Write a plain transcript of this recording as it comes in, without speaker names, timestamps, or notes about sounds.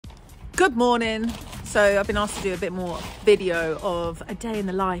Good morning. So I've been asked to do a bit more video of a day in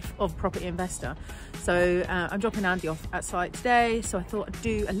the life of a property investor. So I'm dropping Andy off at site today, so I thought I'd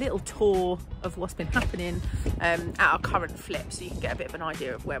do a little tour of what's been happening at our current flip, so you can get a bit of an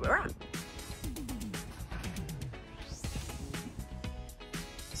idea of where we're at.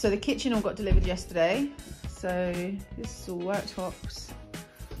 So the kitchen all got delivered yesterday. So this is all worktops,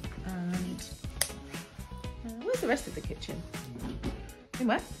 and where's the rest of the kitchen? In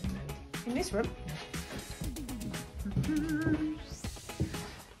where? In this room.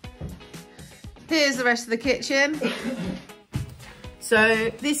 Here's the rest of the kitchen.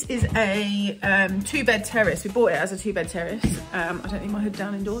 So this is a 2-bed terrace. We bought it as a 2-bed terrace. I don't need my hood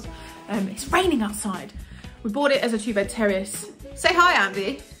down indoors. It's raining outside. We bought it as a 2-bed terrace. Say hi,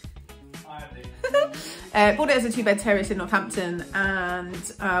 Andy. Hi, Andy. Bought it as a 2-bed terrace in Northampton,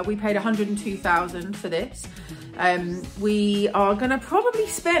 and we paid 102,000 for this. We are gonna probably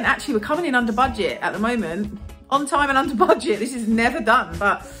spend, actually we're coming in under budget at the moment, on time and under budget. This is never done,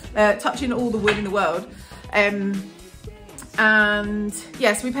 but touching all the wood in the world. And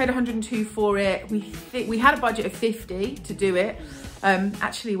yes, we paid 102 for it. We had a budget of 50 to do it.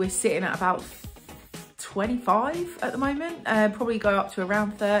 Actually we're sitting at about 25 at the moment, probably go up to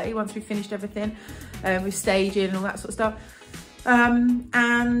around 30 once we've finished everything with staging and all that sort of stuff.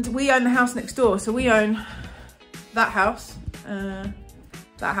 And we own the house next door, so we own that house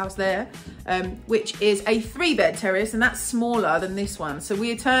there, which is a 3-bed terrace, and that's smaller than this one. So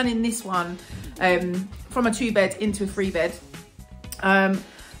we are turning this one from a 2-bed into a 3-bed.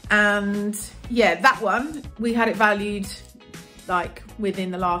 And yeah, that one, we had it valued like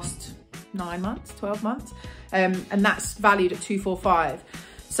within the last 9 months, 12 months, and that's valued at 245.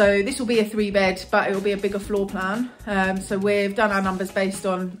 So this will be a 3-bed, but it will be a bigger floor plan. So we've done our numbers based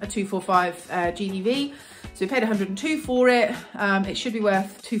on a 245 GDV. So we paid 102 for it. It should be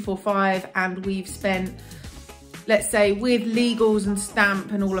worth 245, and we've spent, let's say with legals and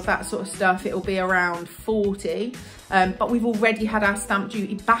stamp and all of that sort of stuff, it'll be around 40. But we've already had our stamp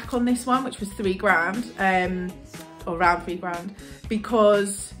duty back on this one, which was 3 grand, or around 3 grand,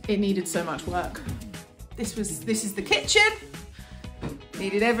 because it needed so much work. This is the kitchen.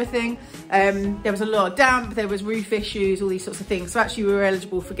 Needed everything. There was a lot of damp, there was roof issues, all these sorts of things. So actually we were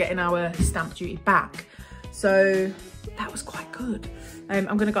eligible for getting our stamp duty back. So that was quite good.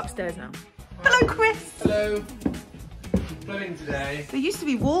 I'm gonna go upstairs now. Hello, Chris. Hello. Plumbing today. There used to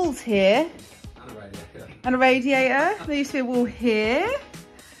be walls here. And a radiator. And a radiator. There used to be a wall here.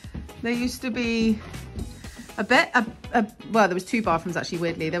 There used to be a bed, well, there was 2 bathrooms actually,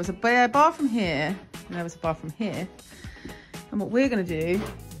 weirdly. There was a bathroom here, and there was a bathroom here. And what we're gonna do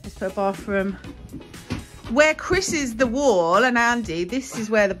is put a bathroom where Chris is the wall, and Andy, this is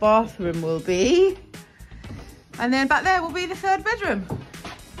where the bathroom will be. And then back there will be the 3rd bedroom.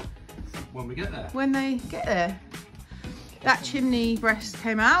 When we get there. When they get there. That chimney breast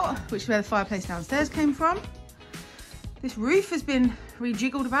came out, which is where the fireplace downstairs came from. This roof has been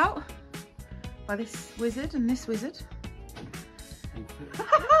rejiggled about by this wizard and this wizard.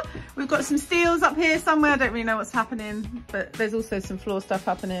 We've got some steels up here somewhere. I don't really know what's happening, but there's also some floor stuff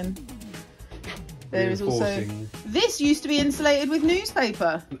happening. There is also, this used to be insulated with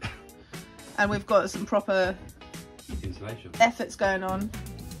newspaper, and we've got some proper insulation efforts going on,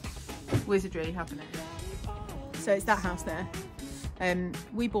 wizardry happening. So it's that house there.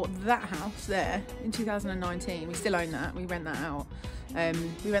 We bought that house there in 2019. We still own that. We rent that out.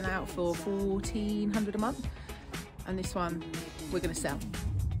 We rent that out for $1,400 a month, and this one we're going to sell.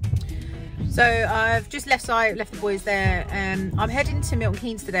 So I've just left the boys there. I'm heading to Milton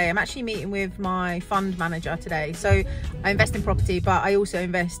Keynes today. I'm actually meeting with my fund manager today. So I invest in property, but I also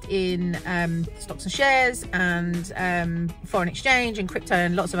invest in stocks and shares, and foreign exchange and crypto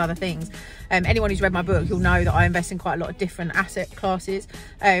and lots of other things. Anyone who's read my book, you'll know that I invest in quite a lot of different asset classes.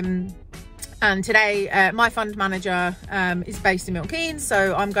 And today, my fund manager is based in Milton Keynes,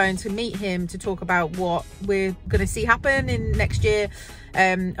 so I'm going to meet him to talk about what we're going to see happen in next year.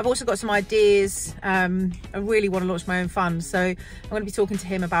 I've also got some ideas. I really want to launch my own fund, so I'm going to be talking to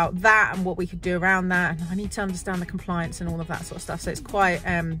him about that and what we could do around that. And I need to understand the compliance and all of that sort of stuff. So it's quite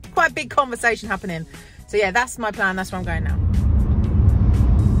a big conversation happening. So yeah, that's my plan. That's where I'm going now.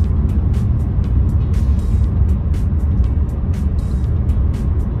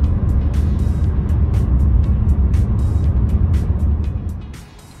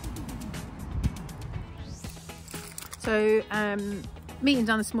 So meeting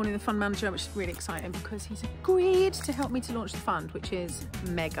done this morning with the fund manager, which is really exciting because he's agreed to help me to launch the fund, which is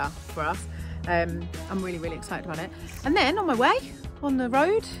mega for us. I'm really excited about it. And then on my way, on the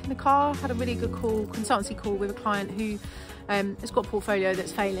road in the car. Had a really good consultancy call with a client who has got a portfolio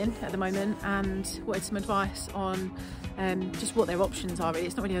that's failing at the moment and wanted some advice on just what their options are. Really,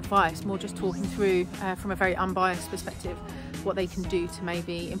 it's not really advice, more just talking through from a very unbiased perspective what they can do to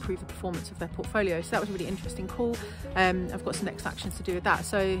maybe improve the performance of their portfolio. So that was a really interesting call. I've got some next actions to do with that.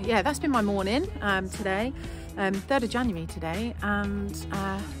 So yeah, that's been my morning today, 3rd of January today, and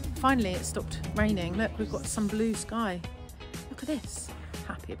finally it stopped raining. Look, we've got some blue sky. Look at this.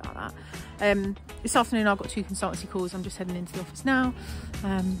 Happy about that. This afternoon I've got 2 consultancy calls. I'm just heading into the office now,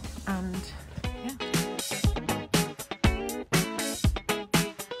 and yeah.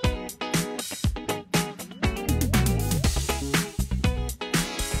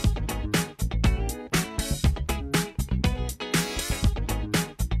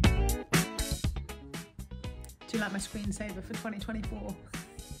 Do you like my screensaver for 2024?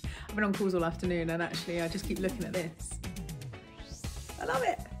 I've been on calls all afternoon and actually I just keep looking at this. I love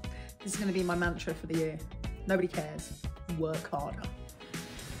it. This is going to be my mantra for the year. Nobody cares. Work harder.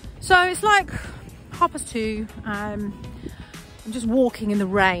 So it's like 2:30. I'm just walking in the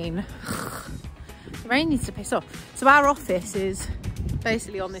rain. The rain needs to piss off. So our office is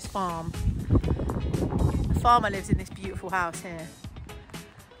basically on this farm. The farmer lives in this beautiful house here.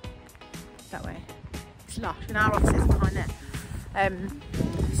 That way. It's lush, and our office is behind there.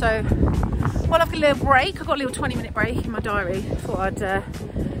 So while I've got a little break, I've got a little 20-minute break in my diary. Thought I'd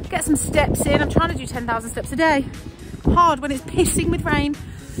get some steps in. I'm trying to do 10,000 steps a day. Hard when it's pissing with rain.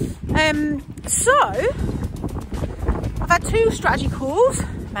 So I've had 2 strategy calls.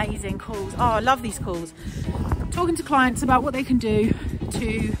 Amazing calls. Oh, I love these calls. Talking to clients about what they can do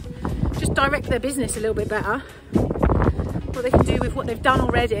to just direct their business a little bit better. What they can do with what they've done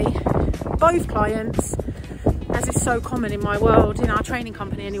already. Both clients, as is so common in my world, in our training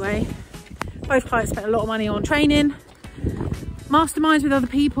company anyway, both clients spent a lot of money on training, masterminds with other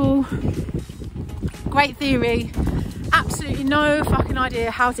people, great theory, absolutely no fucking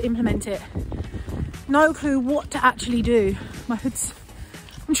idea how to implement it, no clue what to actually do. My hood's,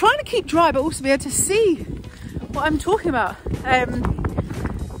 I'm trying to keep dry but also be able to see what I'm talking about.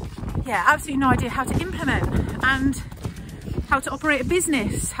 Yeah, absolutely no idea how to implement and how to operate a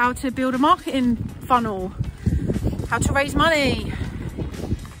business, how to build a marketing funnel, how to raise money,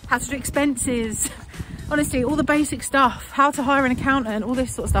 how to do expenses, honestly, all the basic stuff, how to hire an accountant, all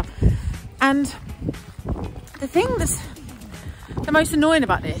this sort of stuff. And the thing that's the most annoying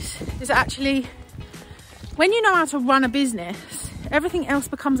about this is that actually, when you know how to run a business, everything else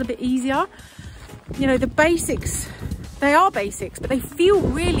becomes a bit easier. You know, the basics, they are basics, but they feel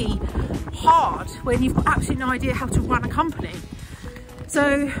really hard when you've got absolutely no idea how to run a company.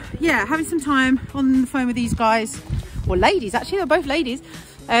 So yeah, having some time on the phone with these guys, or ladies actually, they're both ladies,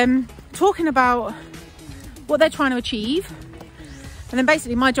 talking about what they're trying to achieve. And then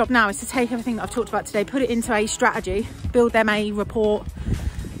basically my job now is to take everything that I've talked about today, put it into a strategy, build them a report,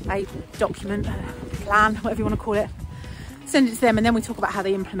 a document, a plan, whatever you want to call it, send it to them, and then we talk about how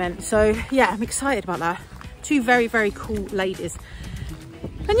they implement. So yeah, I'm excited about that. 2 very, very cool ladies.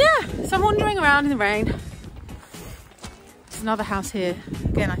 And yeah, so I'm wandering around in the rain. There's another house here.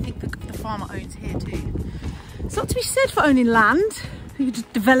 Again, I think the farmer owns here too. It's not to be said for owning land. You can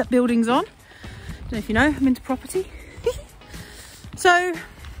just develop buildings on. Don't know if you know, I'm into property. So,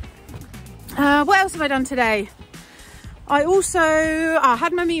 what else have I done today? I also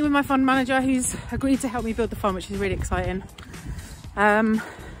had my meeting with my fund manager, who's agreed to help me build the fund, which is really exciting.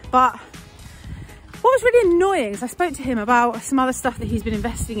 But what was really annoying is I spoke to him about some other stuff that he's been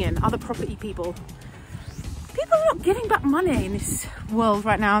investing in, other property people. People are not getting back money in this world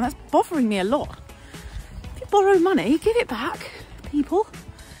right now, and that's bothering me a lot. If you borrow money, give it back, people.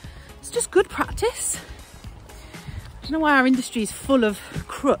 It's just good practice. I don't know why our industry is full of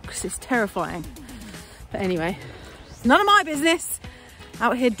crooks. It's terrifying. But anyway, it's none of my business.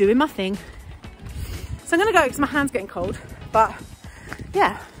 Out here doing my thing. So I'm gonna go because my hand's getting cold. But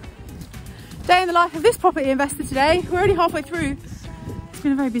yeah, day in the life of this property investor today. We're already halfway through. It's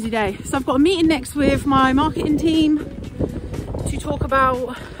been a very busy day. So I've got a meeting next with my marketing team to talk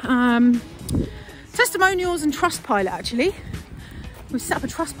about testimonials and Trustpilot actually. We've set up a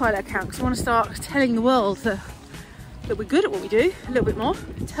Trustpilot account because I want to start telling the world that we're good at what we do a little bit more.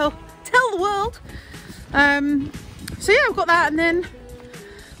 Tell the world. So yeah, I've got that, and then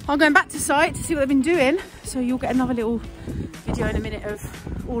I'm going back to site to see what they've been doing. So you'll get another little video in a minute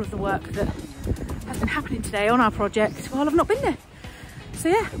of all of the work that has been happening today on our project while I've not been there. So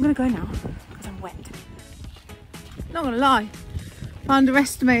yeah, I'm gonna go now because I'm wet. Not gonna lie, I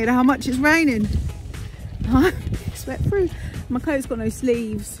underestimated how much it's raining. It's wet through. My coat's got no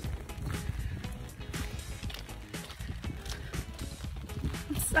sleeves.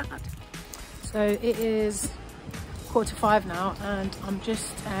 So it is 4:45 now, and I'm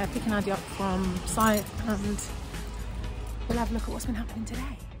just picking Andy up from site, and we'll have a look at what's been happening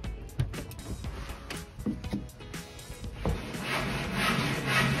today.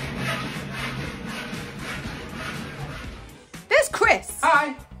 There's Chris.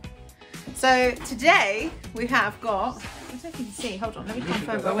 Hi. So today we have got, I don't know if you can see, hold on, let me come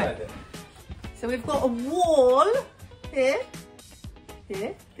further away. So we've got a wall here.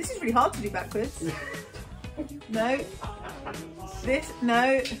 This is really hard to do backwards. No. This,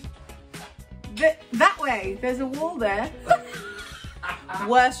 no. That way, there's a wall there.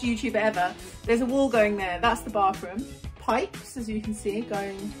 Worst YouTuber ever. There's a wall going there, that's the bathroom. Pipes, as you can see,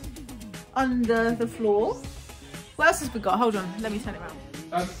 going under the floor. What else has we got? Hold on, let me turn it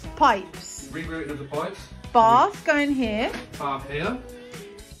around. Pipes. Rerouting of the pipes. Bath going here. Bath here.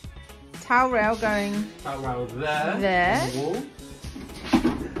 Towel rail going Towel rail there. There. On the wall.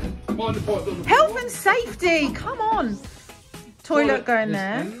 Mind the pipes on the Health floor. and safety, come on. Toilet going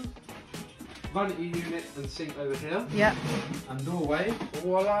there. Vanity unit and sink over here. Yep. And doorway.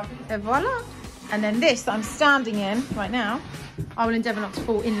 Voila. And voila. And then this that I'm standing in right now, I will endeavour not to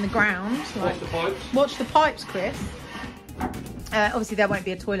fall in the ground. Watch the pipes. Watch the pipes, Chris. Obviously there won't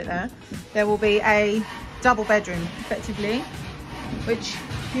be a toilet there. There will be a double bedroom, effectively, which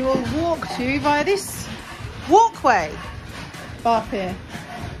you will walk to via this walkway. Bath here.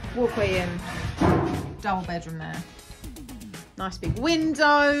 Walkway in. Double bedroom there. Nice big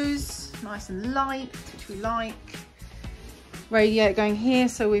windows. Nice and light, which we like. Radiator going here,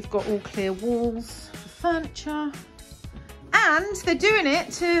 so we've got all clear walls for furniture. And they're doing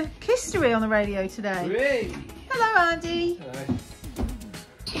it to Kistery on the radio today. Hooray. Hello, Andy. Hello.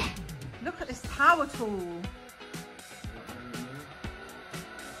 Look at this power tool.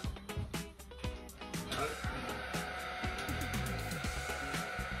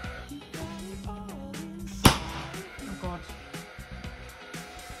 Oh God.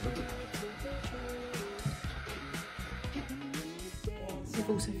 We've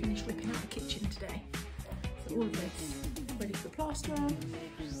also finished ripping out the kitchen today. So all of this ready for plaster.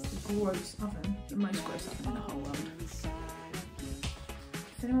 The gross oven, the most gross oven in the whole world.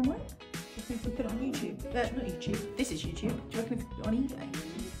 Does anyone want it? Do you think if we put it on YouTube? Not YouTube, this is YouTube. Do you reckon if we put it on eBay?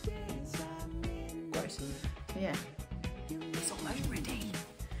 Gross. So yeah, it's almost ready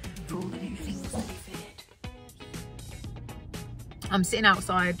for all the new things that we fitted. I'm sitting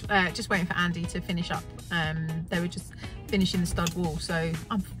outside, just waiting for Andy to finish up. They were just finishing the stud wall, so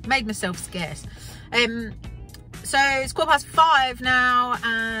I've made myself scarce. So it's 5:15 now,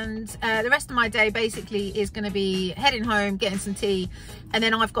 and the rest of my day basically is going to be heading home, getting some tea, and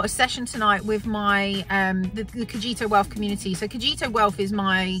then I've got a session tonight with my the Cogito Wealth community. So Cogito Wealth is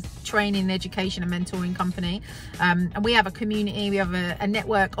my training, education and mentoring company, and we have a community, we have a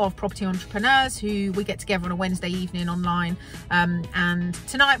network of property entrepreneurs who we get together on a Wednesday evening online, and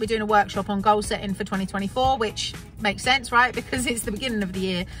tonight we're doing a workshop on goal setting for 2024, which makes sense, right, because it's the beginning of the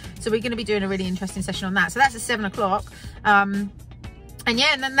year. So we're going to be doing a really interesting session on that. So that's at 7 o'clock, and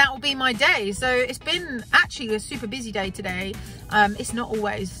yeah, and then that will be my day. So it's been actually a super busy day today. It's not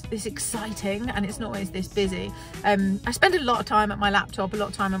always this exciting, and it's not always this busy. I spend a lot of time at my laptop, a lot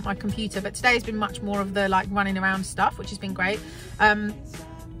of time at my computer, but today has been much more of the like running around stuff, which has been great. And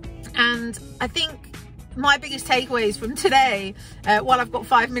I think my biggest takeaways from today, while I've got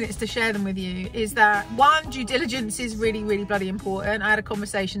 5 minutes to share them with you, is that one, due diligence is really, really bloody important. I had a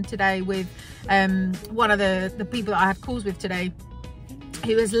conversation today with one of the people that I had calls with today,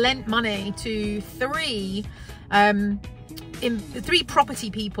 who has lent money to three property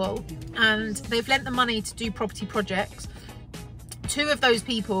people, and they've lent the money to do property projects. Two of those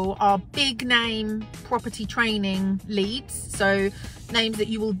people are big name property training leads, so names that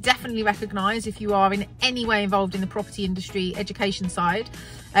you will definitely recognize if you are in any way involved in the property industry education side,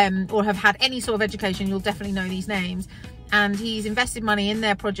 or have had any sort of education. You'll definitely know these names. And he's invested money in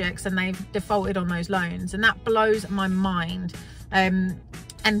their projects and they've defaulted on those loans, and that blows my mind.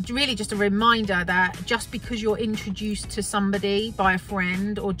 And really just a reminder that just because you're introduced to somebody by a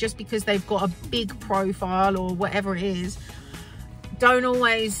friend, or just because they've got a big profile or whatever it is, don't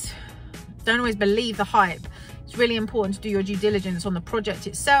always believe the hype. It's really important to do your due diligence on the project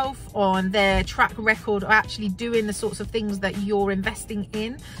itself, on their track record of actually doing the sorts of things that you're investing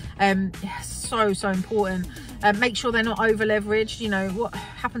in. So important. Make sure they're not over leveraged. You know what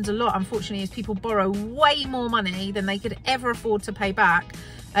happens a lot, unfortunately, is people borrow way more money than they could ever afford to pay back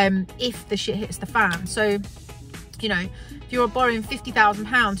if the shit hits the fan. So, you know, if you're borrowing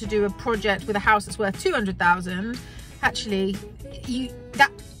 £50,000 to do a project with a house that's worth 200,000, actually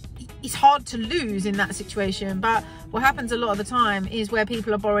it's hard to lose in that situation. But what happens a lot of the time is where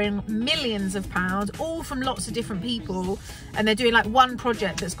people are borrowing millions of pounds, all from lots of different people, and they're doing like one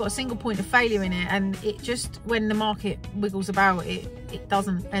project that's got a single point of failure in it, and it just, when the market wiggles about, it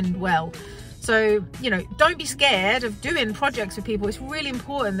doesn't end well. So, you know, don't be scared of doing projects with people. It's really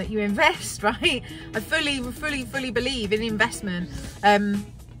important that you invest, right? I fully believe in investment.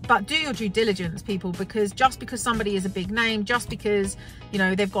 But do your due diligence, people, because just because somebody is a big name, just because, you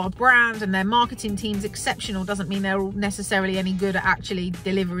know, they've got a brand and their marketing team's exceptional, doesn't mean they're all necessarily any good at actually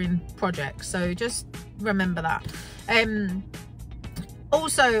delivering projects. So just remember that.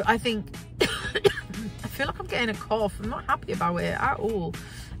 Also, I think, I feel like I'm getting a cough. I'm not happy about it at all.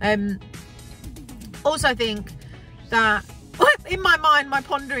 Also, I think that in my mind, my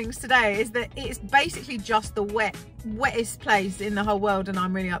ponderings today is that it's basically just the wettest place in the whole world, and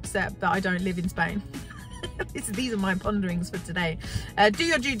I'm really upset that I don't live in Spain. These are my ponderings for today. Do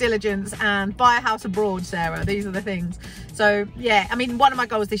your due diligence and buy a house abroad, Sarah. These are the things. So yeah, I mean, one of my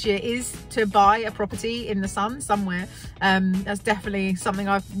goals this year is to buy a property in the sun somewhere. That's definitely something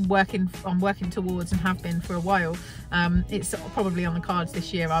I'm working towards and have been for a while. It's probably on the cards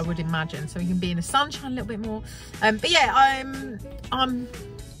this year, I would imagine, so we can be in the sunshine a little bit more. But yeah, I'm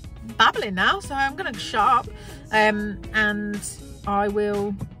babbling now, so I'm gonna shut up, and I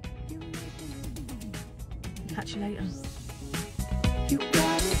will catch you later. You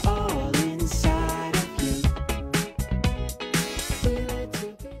got it all inside of you.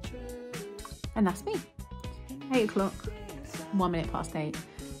 And that's me. 8 o'clock, 1 minute past 8.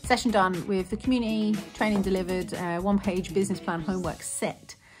 Session done with the community, training delivered, 1-page business plan homework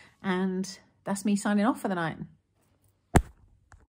set. And that's me signing off for the night.